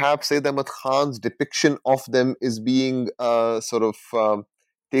which perhaps Sayyid Ahmad Khan's depiction of them is being sort of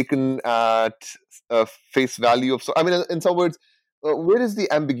taken at face value of? So, I mean, in some words, where is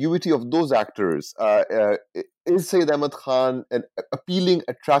the ambiguity of those actors? Is Sayyid Ahmad Khan an appealing,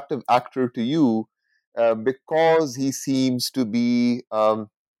 attractive actor to you because he seems to be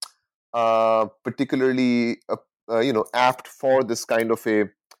particularly apt for this kind of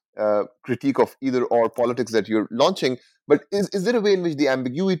a critique of either or politics that you're launching? But is there a way in which the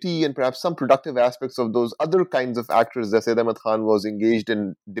ambiguity and perhaps some productive aspects of those other kinds of actors that Sayyid Ahmad Khan was engaged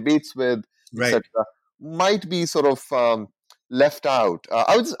in debates with, Right. etc., might be sort of left out?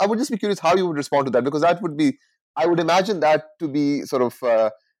 I would just be curious how you would respond to that, because that would be, I would imagine that to be sort of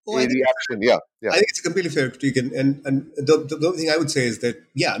a Oh, reaction. Yeah, yeah. I think it's a completely fair critique, and the only thing I would say is that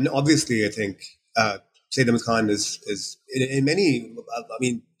obviously I think Sayyid Ahmad Khan is in many, I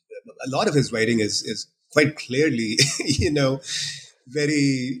mean, a lot of his writing is quite clearly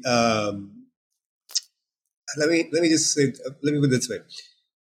very let me just say, let me put it this way.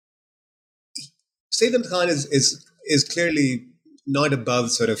 Sayyid Ahmad Khan is clearly not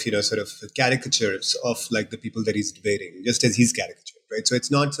above sort of caricatures of like the people that he's debating, just as he's caricatured, right? So it's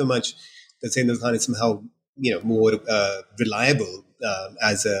not so much that Sayyid Ahmad Khan is somehow more reliable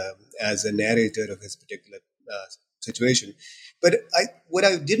as a narrator of his particular situation. But what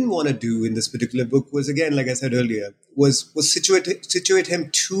I didn't want to do in this particular book was, again, like I said earlier, was situate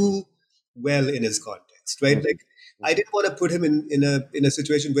him too well in his context, right? Mhm. Like I didn't want to put him in a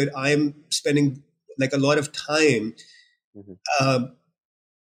situation where I'm spending like a lot of time, Mhm. um,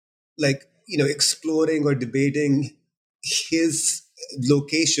 like exploring or debating his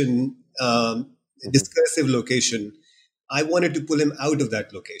location, Mhm. discursive location. I wanted to pull him out of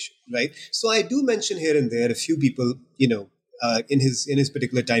that location, right? So I do mention here and there a few people, in his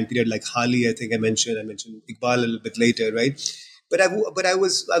particular time period, like Hali. I think I mentioned Iqbal a little bit later, right? But I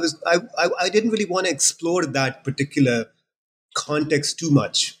didn't really want to explore that particular context too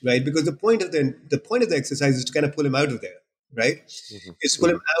much, right? Because the point of the exercise is to kind of pull him out of there, right? Mhm. Is to pull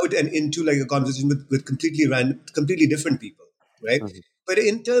him Mhm. out and into like a conversation with completely different people, right? Mhm. But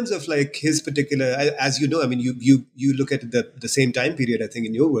in terms of like his particular, as you know, I mean, you look at the same time period, I think,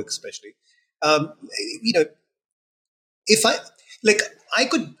 in your work especially. Um, you know, if I like, I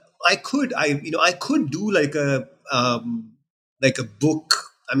could do like a book.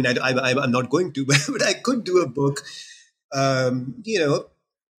 I mean, I'm not going to, but I could do a book.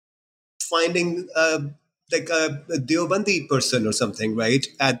 Finding like a Deobandi person or something, right?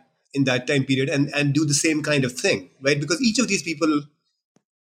 At in that time period, and do the same kind of thing, right? Because each of these people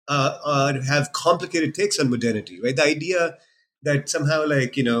have complicated takes on modernity, right? The idea that somehow,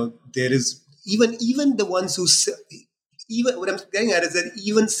 like there is even the ones even what I'm getting at is that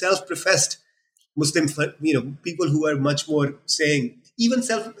even self-professed Muslim, people who are much more saying even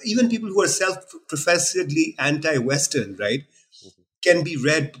people who are self-professedly anti-Western, right, can be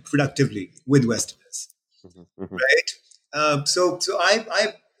read productively with Westerners, Mhm. Mhm. right? So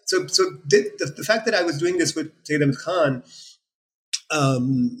the fact that I was doing this with Sayyid Ahmed Khan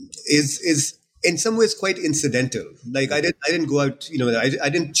is in some ways quite incidental. Like Mhm. I didn't go out, I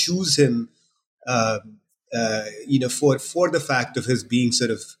didn't choose him, uh, for the fact of his being sort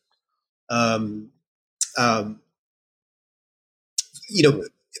of, um, um, you know, Yeah.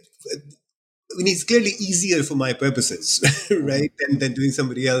 I mean, he's clearly easier for my purposes, Mhm. right, than doing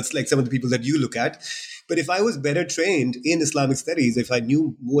somebody else, like some of the people that you look at. But if I was better trained in Islamic studies, if I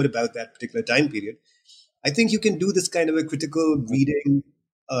knew more about that particular time period, I think you can do this kind of a critical reading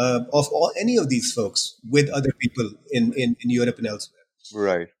of any of these folks with other people in Europe and elsewhere.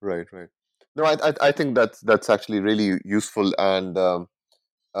 Right, right, right. No, I think that's actually really useful, and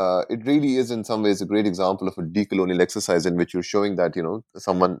it really is in some ways a great example of a decolonial exercise in which you're showing that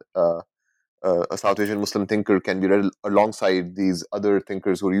someone a South Asian Muslim thinker can be read alongside these other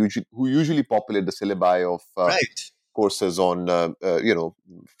thinkers who usually populate the syllabi of Right, courses on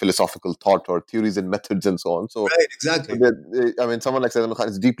philosophical thought or theories and methods and so on. So right, exactly. I mean, someone like Sayyid Khan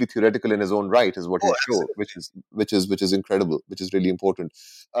is deeply theoretical in his own right, is what Oh, you show, absolutely. which is incredible, which is really important.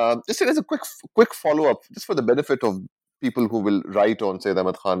 Just as a quick follow up, just for the benefit of people who will write on Sayyid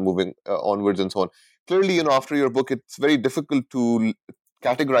Ahmad Khan moving onwards and so on. Clearly, after your book, it's very difficult to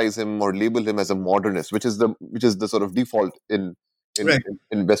categorize him or label him as a modernist, which is the sort of default in Right. in,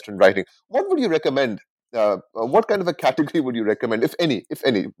 in Western writing. What would you recommend? What kind of a category would you recommend, if any?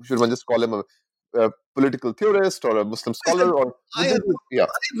 Should one just call him political theorist or a Muslim scholar, or I would am. you? Yeah.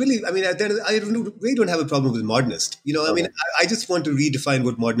 I really don't have a problem with modernist. Okay. I just want to redefine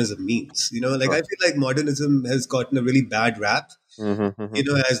what modernism means. Like I Right. feel like modernism has gotten a really bad rap. Mm-hmm,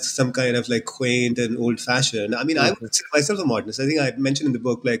 mm-hmm, As some kind of like quaint and old fashioned. I would mm-hmm. consider myself a modernist. I think I mentioned in the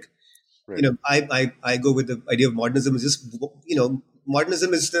book, like, Right. I go with the idea of modernism is just,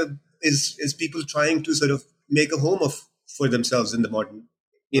 modernism is is people trying to sort of make a home for themselves in the modern,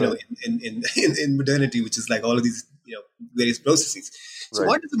 Right. in modernity, which is like all of these, various processes. So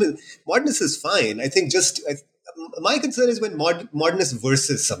Right. modernist is fine. I think my concern is when modernist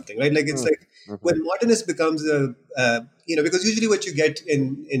versus something, right? Like it's like Mm-hmm. when modernist becomes because usually what you get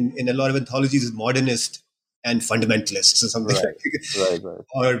in a lot of anthologies is modernist and fundamentalists or something Right. Right. Right.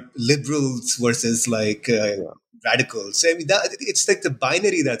 or liberals versus like Yeah. radicals. I mean, it's like the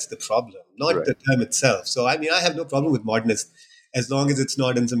binary that's the problem, not Right. the term itself. So, I have no problem with modernist as long as it's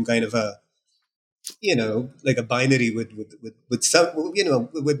not in some kind of a, like a binary with some,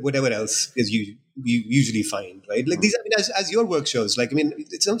 with whatever else is you usually find, right? Like these, as your work shows, like,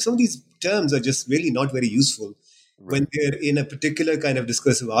 some of these terms are just really not very useful Right. when they're in a particular kind of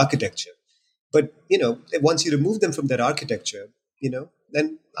discursive architecture. But once you remove them from that architecture,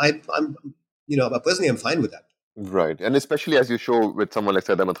 then personally, I'm fine with that. Right, and especially as you show with someone like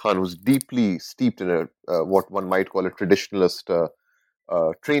Sayyid Ahmad Khan, who's deeply steeped in a what one might call a traditionalist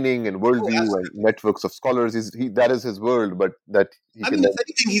training and Oh, worldview and absolutely. networks of scholars. That is his world, but that he can If then,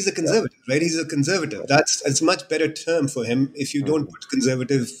 anything, he's a yeah, conservative, right? He's a conservative. right. It's a much better term for him if you don't Mm-hmm. put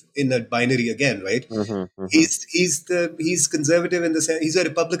conservative in a binary again, right? Mm-hmm. Mm-hmm. He's conservative in the sense he's a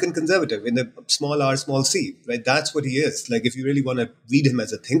Republican conservative in the small r small c, right? That's what he is. Like if you really want to read him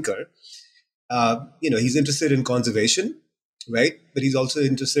as a thinker, he's interested in conservation, right? But he's also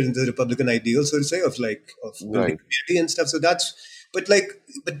interested in the Republican ideal, so to say, of building Right, community and stuff. So but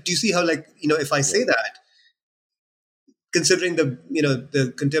do you see how, like, if I say right, that, considering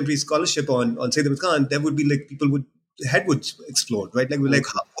the contemporary scholarship on Sayyid Ahmad Khan, there would be like people would head would explode, right? Like we're like,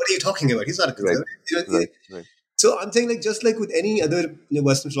 mm-hmm. what are you talking about? He's not a Right, conservative. right, right, So I'm saying, like, just like with any other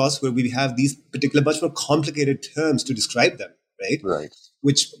Western philosopher, we have these particular much more complicated terms to describe them, right? right,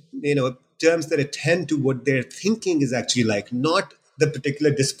 Which terms that attend to what their thinking is actually like, not the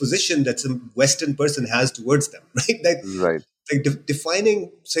particular disposition that some Western person has towards them, right? right, Like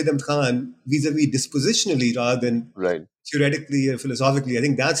defining Sayyid Ahmad Khan vis-a-vis dispositionally rather than right, theoretically or philosophically. I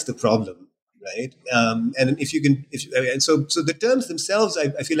think that's the problem, right? And if you can, if and so the terms themselves,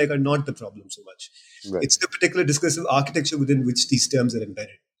 I feel like, are not the problem so much. right. It's the particular discursive architecture within which these terms are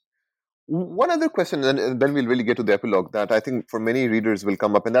embedded. One other question, and then we'll really get to the epilogue that I think for many readers will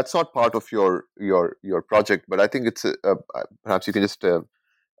come up, and that's not part of your project, but I think it's perhaps you can just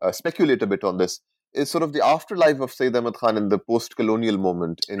speculate a bit on this. Is sort of the afterlife of Sayyid Ahmad Khan in the post-colonial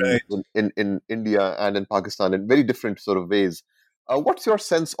moment Right. in India and in Pakistan in very different sort of ways. What's your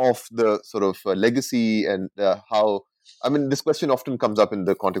sense of the sort of legacy and how? I mean, this question often comes up in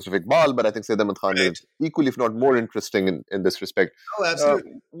the context of Iqbal, but I think Sayyid Ahmad Khan Right. is equally, if not more, interesting in this respect. Oh, Uh,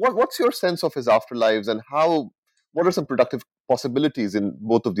 absolutely. what's your sense of his afterlives, and how? What are some productive possibilities in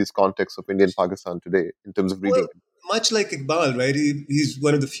both of these contexts of India and Pakistan today in terms of Well, reading him? much like Iqbal, right? He's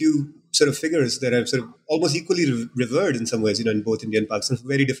one of the few sort of figures that are sort of almost equally revered in some ways, in both India and Pakistan for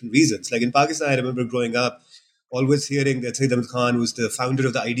very different reasons. Like in Pakistan, I remember growing up, always hearing that Sayyid Ahmad Khan was the founder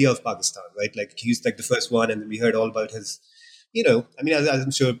of the idea of Pakistan, right? Like he's like the first one, and then we heard all about his, as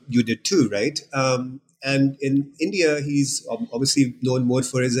I'm sure you did too, right? And in India, he's obviously known more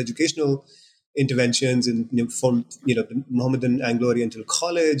for his educational interventions in from the Mohammedan Anglo-Oriental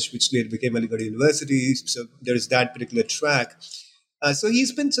College, which later became Aligarh University. So there's that particular track. So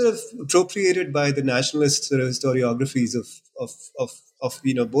he's been sort of appropriated by the nationalist sort of historiographies of of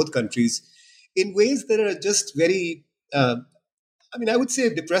both countries in ways that are just very, I would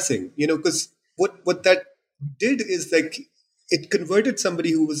say depressing. Because what that did is like it converted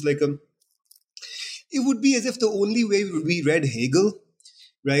somebody who was like a. It would be as if the only way we read Hegel,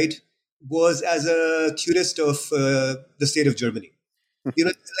 right, was as a tourist of the state of Germany. You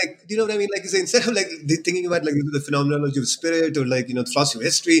know, like, do you know what I mean? Like, you say, instead of like thinking about like the phenomenology of spirit or like philosophy of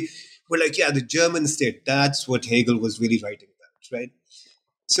history, we're like, yeah, the German state. That's what Hegel was really writing about, right?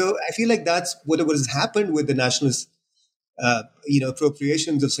 So I feel like that's what has happened with the nationalist,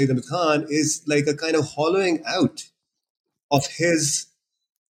 appropriations of Sayyid Ahmad Khan is like a kind of hollowing out of his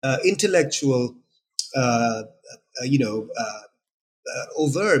intellectual, uh, you know,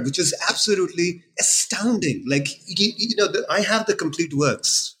 overt, which is absolutely astounding. Like I have the complete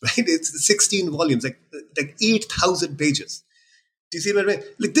works, right? It's 16 volumes, like 8,000 pages. Do you see what I mean?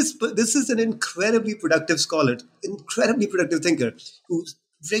 Like this is an incredibly productive scholar, incredibly productive thinker, who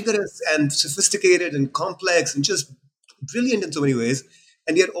rigorous and sophisticated and complex and just brilliant in so many ways,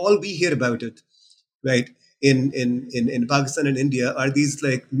 and yet all we hear about it, right, in Pakistan and India are these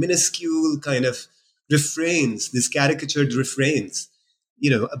like minuscule kind of refrains, these caricatured refrains,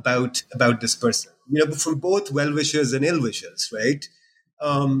 about this person, from both well wishers and ill wishers, right?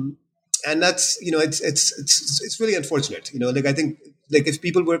 Um, and that's, it's really unfortunate, like I think, like if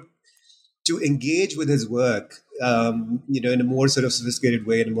people were to engage with his work, in a more sort of sophisticated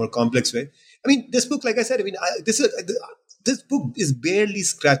way, in a more complex way. I mean, this book, like I said, I mean, this book is barely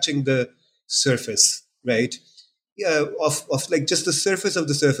scratching the surface, right? Yeah, of like just the surface of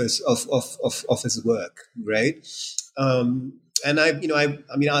the surface of his work, right? And I mean, I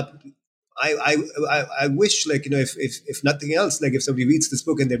wish, like, if nothing else, like if somebody reads this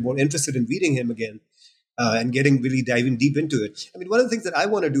book and they're more interested in reading him again, and getting really diving deep into it. I mean, one of the things that I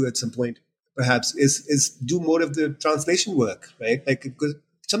want to do at some point, perhaps, is do more of the translation work, right? Like, because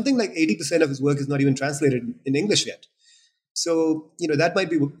something like 80% of his work is not even translated in English yet. So, that might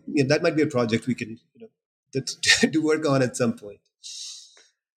be a project we can, to work on at some point.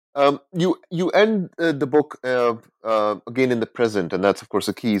 You end the book again in the present, and that's of course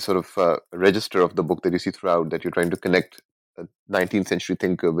a key sort of register of the book that you see throughout. That you're trying to connect a 19th century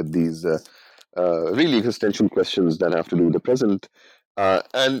thinker with these really existential questions that have to do with the present,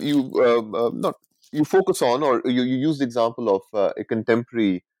 and not you focus on, or you use the example of a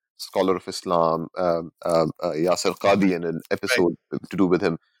contemporary scholar of Islam, Yasir Qadi, in an Right. episode to do with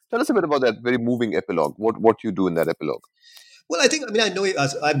him. Tell us a bit about that very moving epilogue. What you do in that epilogue. Well, I mean, I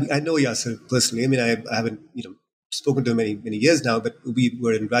know Yasser personally. I mean, I haven't, spoken to him many years now, but we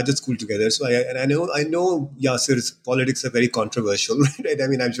were in graduate school together. So I know Yasser's politics are very controversial, right? I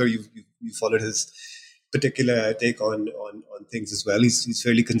mean, I'm sure you followed his particular take on things as well. He's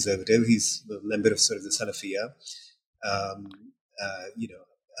fairly conservative. He's a member of sort of the Salafiyah. Um, uh, you know,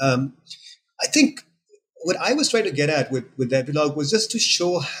 I think what I was trying to get at with the epilogue was just to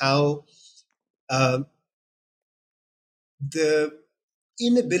show how um, the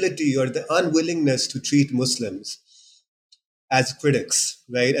inability or the unwillingness to treat Muslims as critics,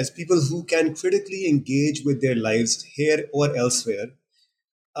 right, as people who can critically engage with their lives here or elsewhere,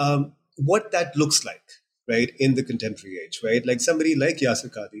 what that looks like, right, in the contemporary age, right? Like somebody like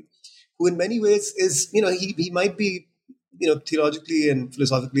Yasir Qadi, who in many ways is, he might be, theologically and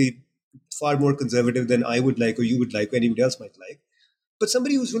philosophically far more conservative than I would like, or you would like, or anybody else might like, but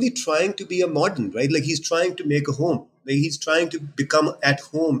somebody who's really trying to be a modern, right? Like he's trying to make a home, like he's trying to become at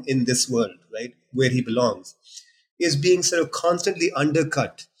home in this world, right, where he belongs, is being sort of constantly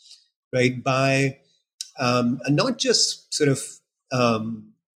undercut, right, by and not just sort of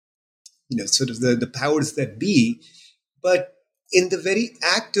sort of the powers that be, but in the very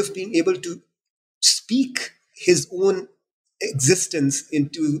act of being able to speak his own existence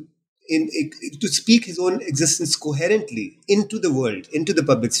to speak his own existence coherently into the world, into the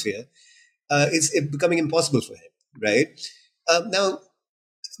public sphere, is it becoming impossible for him, right? Now,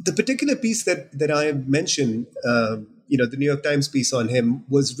 the particular piece that I mentioned, the New York Times piece on him,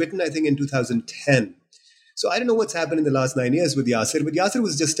 was written, I think, in 2010. So I don't know what's happened in the last 9 years with Yasir, but Yasir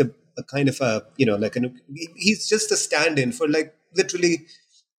was just a kind of a, he's just a stand-in for like literally,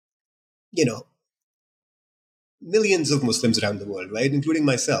 you know, millions of Muslims around the world, right, including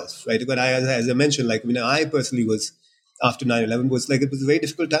myself, right? But as I mentioned, like, I personally was, after 9/11, was like, it was a very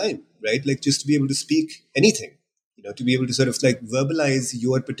difficult time, right? Like just to be able to speak anything, to be able to sort of like verbalize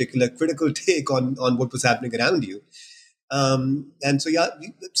your particular critical take on what was happening around you. And so, yeah,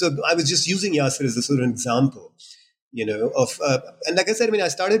 so I was just using Yasser as a sort of example, of, and like I said, I mean, I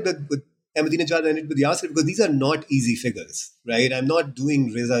started with Ahmadinejad and ended with Yasser because these are not easy figures, right? I'm not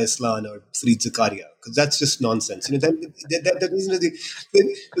doing Reza Islan or Fareed Zakaria because that's just nonsense. That isn't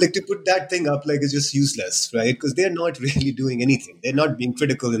like to put that thing up, like, it's just useless, right? Because they're not really doing anything. They're not being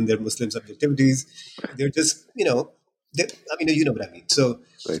critical in their Muslim subjectivities. They're just, I mean, you know what I mean. So,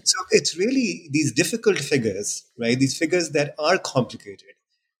 Right. so it's really these difficult figures, right? These figures that are complicated,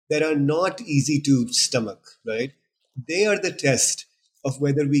 that are not easy to stomach, right? They are the test of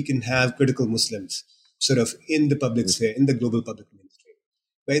whether we can have critical Muslims sort of in the public sphere, in the global public mainstream,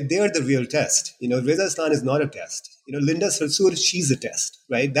 right? They are the real test. Reza Islan is not a test. Linda Sarsour, she's a test,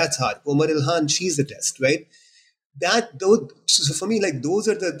 right? That's hard. Omar Ilhan, she's a test, right? So for me, like, those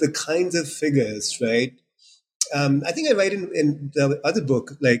are the kinds of figures, right? I think I write in the other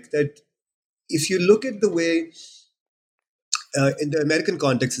book, like, that if you look at the way, in the American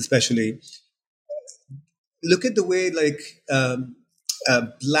context especially, look at the way, like,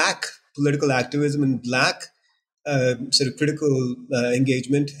 black political activism and black sort of critical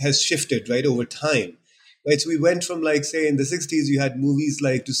engagement has shifted, right, over time. Right, so we went from like, say, in the 60s, you had movies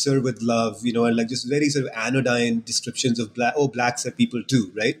like To Serve with Love, and like just very sort of anodyne descriptions of blacks are people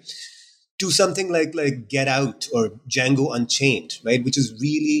too, right? To something like Get Out or Django Unchained, right? Which is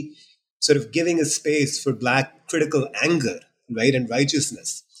really sort of giving a space for black critical anger, right? And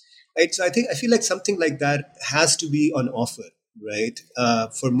righteousness, right? So I feel like something like that has to be on offer, right?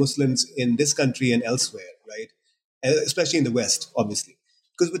 For Muslims in this country and elsewhere, right? Especially in the West, obviously.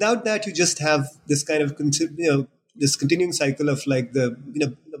 Because without that, you just have this kind of this continuing cycle of like the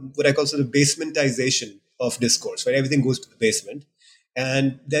what I call sort of basementization of discourse, where everything goes to the basement,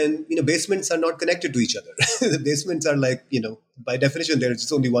 and then basements are not connected to each other. The basements are like by definition there is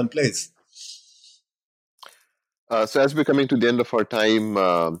just only one place. So as we're coming to the end of our time,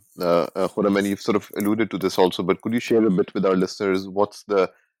 Khurram, and you've sort of alluded to this also, but could you share a bit with our listeners what's the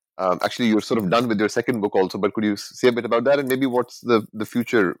actually, you're sort of done with your second book also, but could you say a bit about that and maybe what's the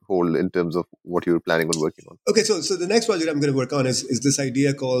future hold in terms of what you're planning on working on? Okay, so the next project I'm going to work on is this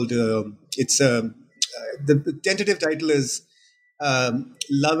idea called the tentative title is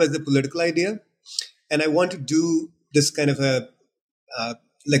Love as a Political Idea, and I want to do this kind of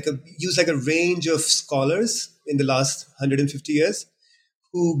use like a range of scholars in the last 150 years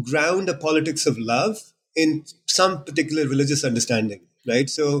who ground a politics of love in some particular religious understanding, right?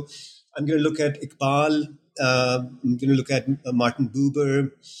 So I'm going to look at Iqbal, I'm going to look at Martin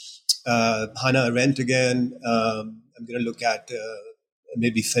Buber, Hannah Arendt again. I'm going to look at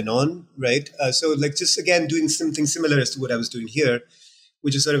maybe Fanon, right? So like just again doing something similar as to what I was doing here,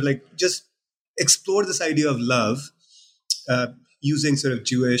 which is sort of like just explore this idea of love using sort of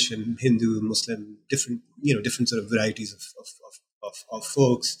Jewish and Hindu, Muslim, different sort of varieties of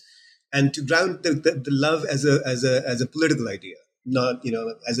folks, and to ground the love as a political idea, not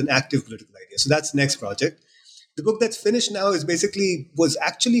as an active political idea. So that's the next project. The book that's finished now was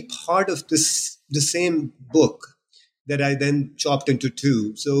actually part of the same book that I then chopped into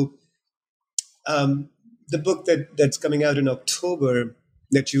two. So the book that's coming out in October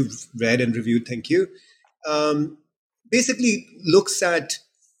that you've read and reviewed, thank you, basically looks at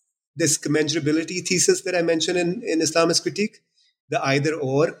this commensurability thesis that I mentioned in Islamist critique, the either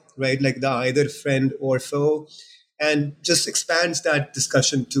or, right? Like the either friend or foe, and just expands that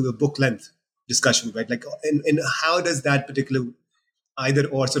discussion to a book length discussion, right? Like, in how does that particular either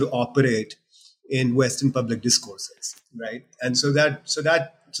or sort of operate in Western public discourses, right? And so that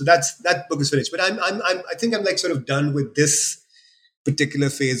book is finished. But I think I'm like sort of done with this particular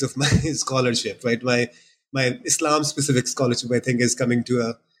phase of my scholarship, right? My Islam specific scholarship, I think, is coming to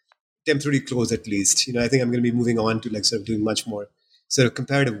a temporary close at least. I think I'm going to be moving on to like sort of doing much more sort of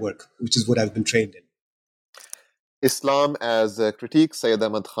comparative work, which is what I've been trained in. Islam as a Critique, Sayyid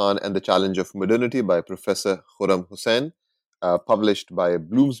Ahmad Khan and the Challenge of Modernity by Professor Khurram Hussain, published by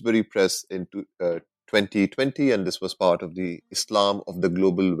Bloomsbury Press in 2020, and this was part of the Islam of the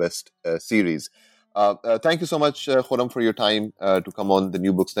Global West series. Thank you so much, Khurram, for your time to come on the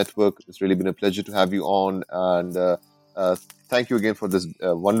New Books Network. It's really been a pleasure to have you on, and thank you again for this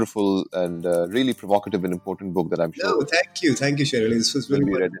wonderful and really provocative and important book that I'm sure. No, thank you, Shirley. This was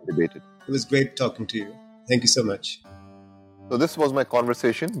really read and debated. It was great talking to you. Thank you so much. So this was my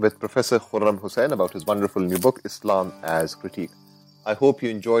conversation with Professor Khurram Hussain about his wonderful new book, Islam as Critique. I hope you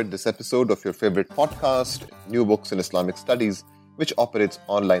enjoyed this episode of your favorite podcast, New Books in Islamic Studies, which operates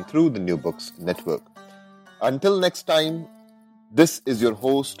online through the New Books Network. Until next time, this is your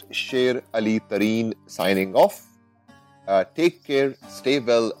host, Sher Ali Tareen, signing off. Take care, stay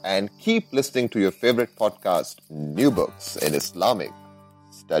well, and keep listening to your favorite podcast, New Books in Islamic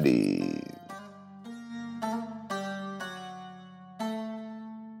Studies.